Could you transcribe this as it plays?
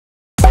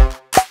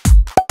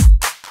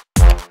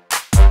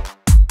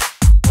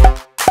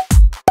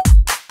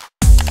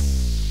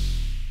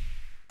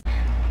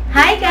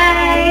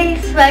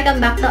guys! Welcome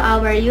back to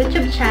our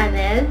YouTube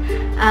channel.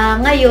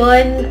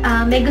 Ngayon,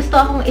 may gusto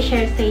akong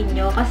i-share sa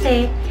inyo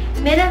kasi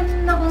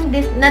meron akong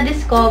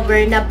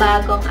na-discover na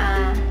bagong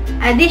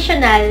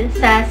additional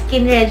sa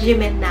skin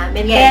regimen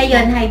namin. Yes. Kaya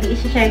yun, Heidi,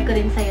 i-share ko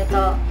rin sa'yo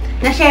to.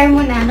 Na-share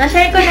mo na.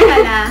 Na-share ko na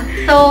pala.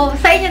 So,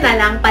 sa inyo na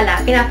lang pala.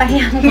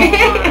 Pinapahiyang mo.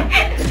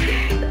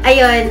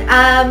 Ayun,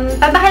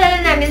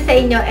 pabahalala namin sa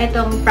inyo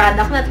itong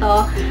product na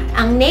to.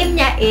 Ang name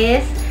niya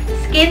is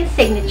Skin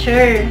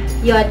Signature.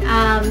 Yun,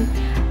 ang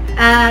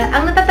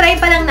natatry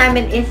pa lang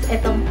namin is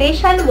itong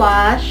facial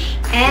wash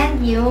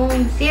And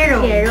yung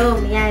serum.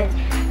 Serum, yan.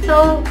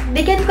 So,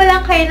 bigyan ko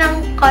lang kayo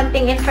ng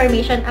konting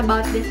information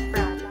about this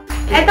product.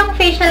 Itong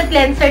facial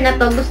cleanser na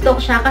to, gusto ko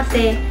siya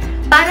kasi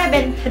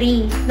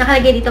paraben-free.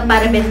 Nakalagay dito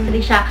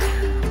paraben-free siya.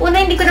 Una,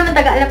 hindi ko naman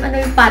alam ano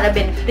yung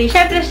paraben-free.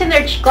 Siyempre,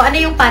 sinearch ko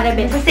ano yung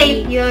paraben-free.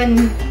 Safe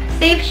yun.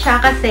 Safe siya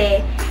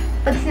kasi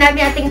pag sinabi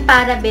nating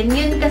paraben,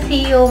 yun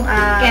kasi yung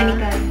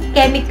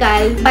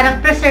chemical, parang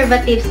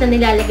preservatives na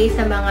nilalagay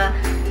sa mga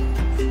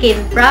skin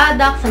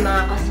products, sa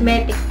mga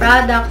cosmetic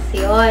products,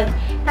 yun.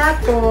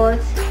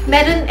 Tapos,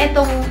 meron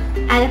itong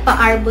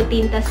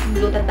alpha-arbutin tas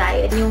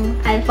glutathione. Yung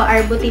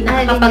alpha-arbutin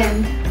na kapag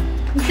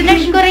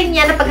sinerch ko rin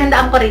yan,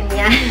 napaghandaan ko rin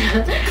yan.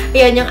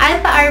 Yun, yung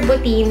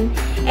alpha-arbutin,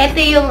 ito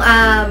yung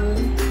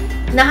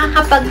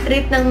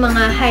nakakapag-treat ng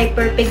mga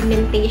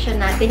hyperpigmentation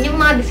natin, yung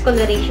mga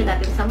discoloration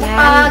natin sa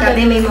mukha.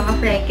 Kami may mga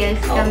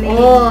freckles kami.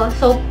 Oo.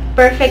 So,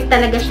 perfect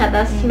talaga siya.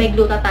 Tapos, may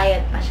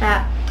glutathione pa siya.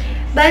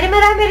 Bali,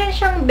 marami rin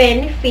siyang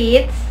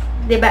benefits.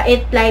 Diba?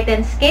 It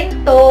lightens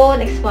skin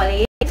tone,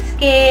 exfoliates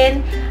skin,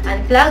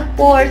 unclog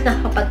pores,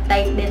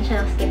 nakakapag-tight din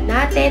siya ng skin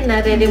natin,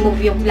 nare-remove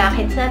yung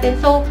blackheads natin.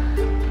 So,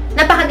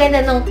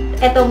 napakaganda nung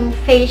etong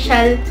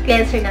facial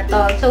cleanser na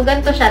to. So,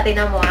 ganito siya.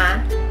 Tingnan mo, ha?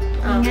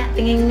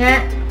 Tingin nga.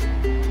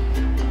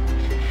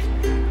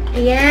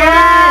 Ayan.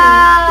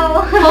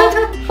 Wow!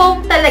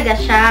 Foam talaga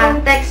siya.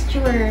 Foam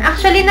texture.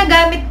 Actually,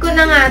 nagamit ko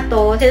na nga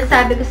to.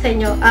 Sinasabi ko sa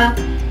inyo,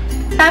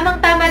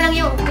 tamang-tama lang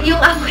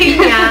yung amoy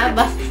niya.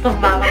 Basta itong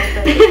mamang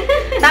ito.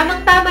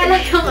 Tamang-tama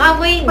lang yung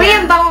amoy niya. Uy,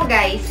 ang bango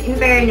guys. In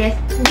fairness.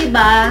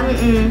 Diba?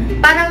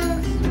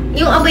 Parang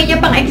yung amoy niya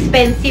pang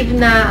expensive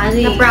na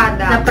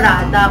product.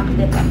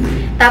 Diba?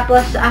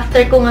 Tapos,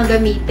 after ko nga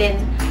gamitin,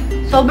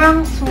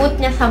 sobrang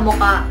smooth niya sa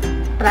mukha.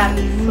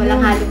 Promise.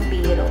 Walang halong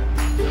biro.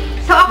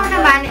 So, ako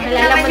naman,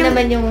 ito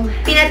naman yung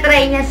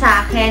pinatry niya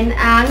sa akin,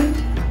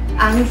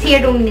 ang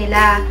serum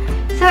nila.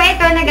 So,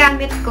 ito,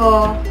 nagamit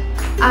ko,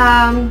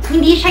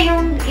 hindi siya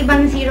yung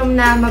ibang serum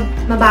na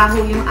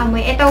mabaho yung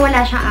amoy. Ito,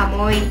 wala siyang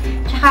amoy.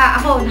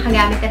 Tsaka, ako,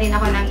 nakagamit na rin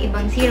ako ng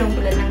ibang serum,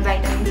 tulad ng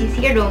vitamin C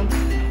serum.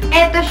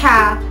 Ito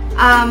siya,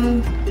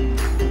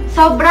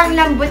 sobrang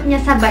lambot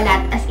niya sa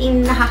balat. As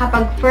in,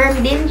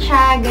 nakakapag-firm din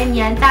siya,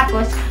 ganyan.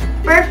 Tapos,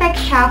 perfect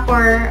siya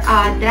for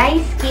dry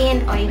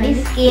skin,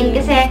 oily skin.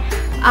 Kasi,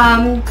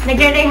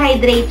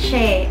 nagre-rehydrate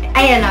siya eh.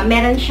 Ayan o,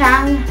 meron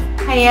siyang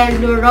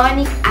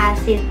hyaluronic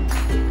acid.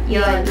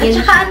 Yun. At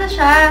saka ano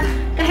siya,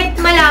 kahit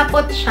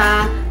malapot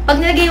siya, pag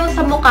nilagay mo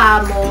sa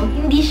mukha mo,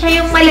 hindi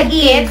siya yung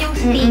malagkit, yung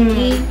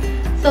sticky.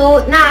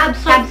 So,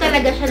 na-absorb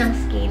talaga siya ng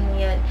skin.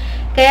 Yun.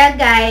 Kaya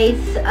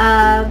guys,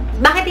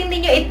 bakit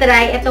hindi nyo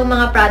itry itong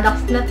mga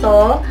products na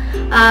to?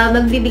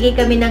 Magbibigay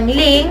kami ng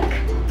link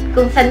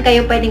kung saan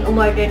kayo pwedeng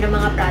umorder ng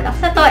mga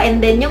products na to.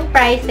 And then, yung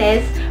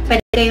prices, pwede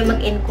kayo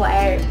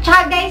mag-inquire.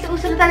 Tsaka guys,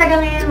 uso na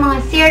talaga ngayon mga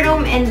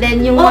serum and then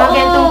yung mga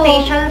ganitong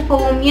facial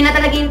foam. Yun na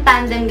talaga yung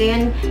tandem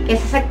ngayon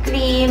kaysa sa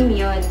cream.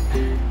 Yun.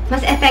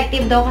 Mas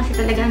effective daw kasi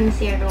talaga ang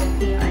serum.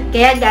 Yun.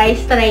 Kaya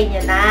guys, try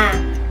nyo na.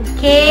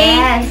 Okay?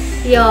 Yes.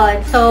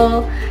 Yun.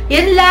 So,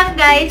 yun lang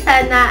guys.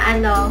 Sana,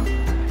 ano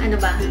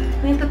ba?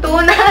 May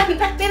tutunan.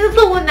 May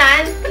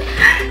tutunan.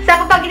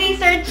 Sa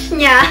kapag-research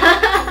niya.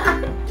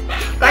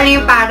 Kung ano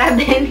yung para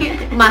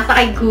din. Masa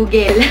kay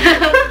Google.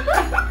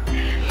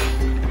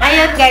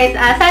 Ayun guys,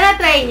 sana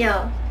try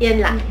nyo.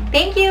 Yun lang.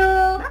 Thank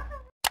you!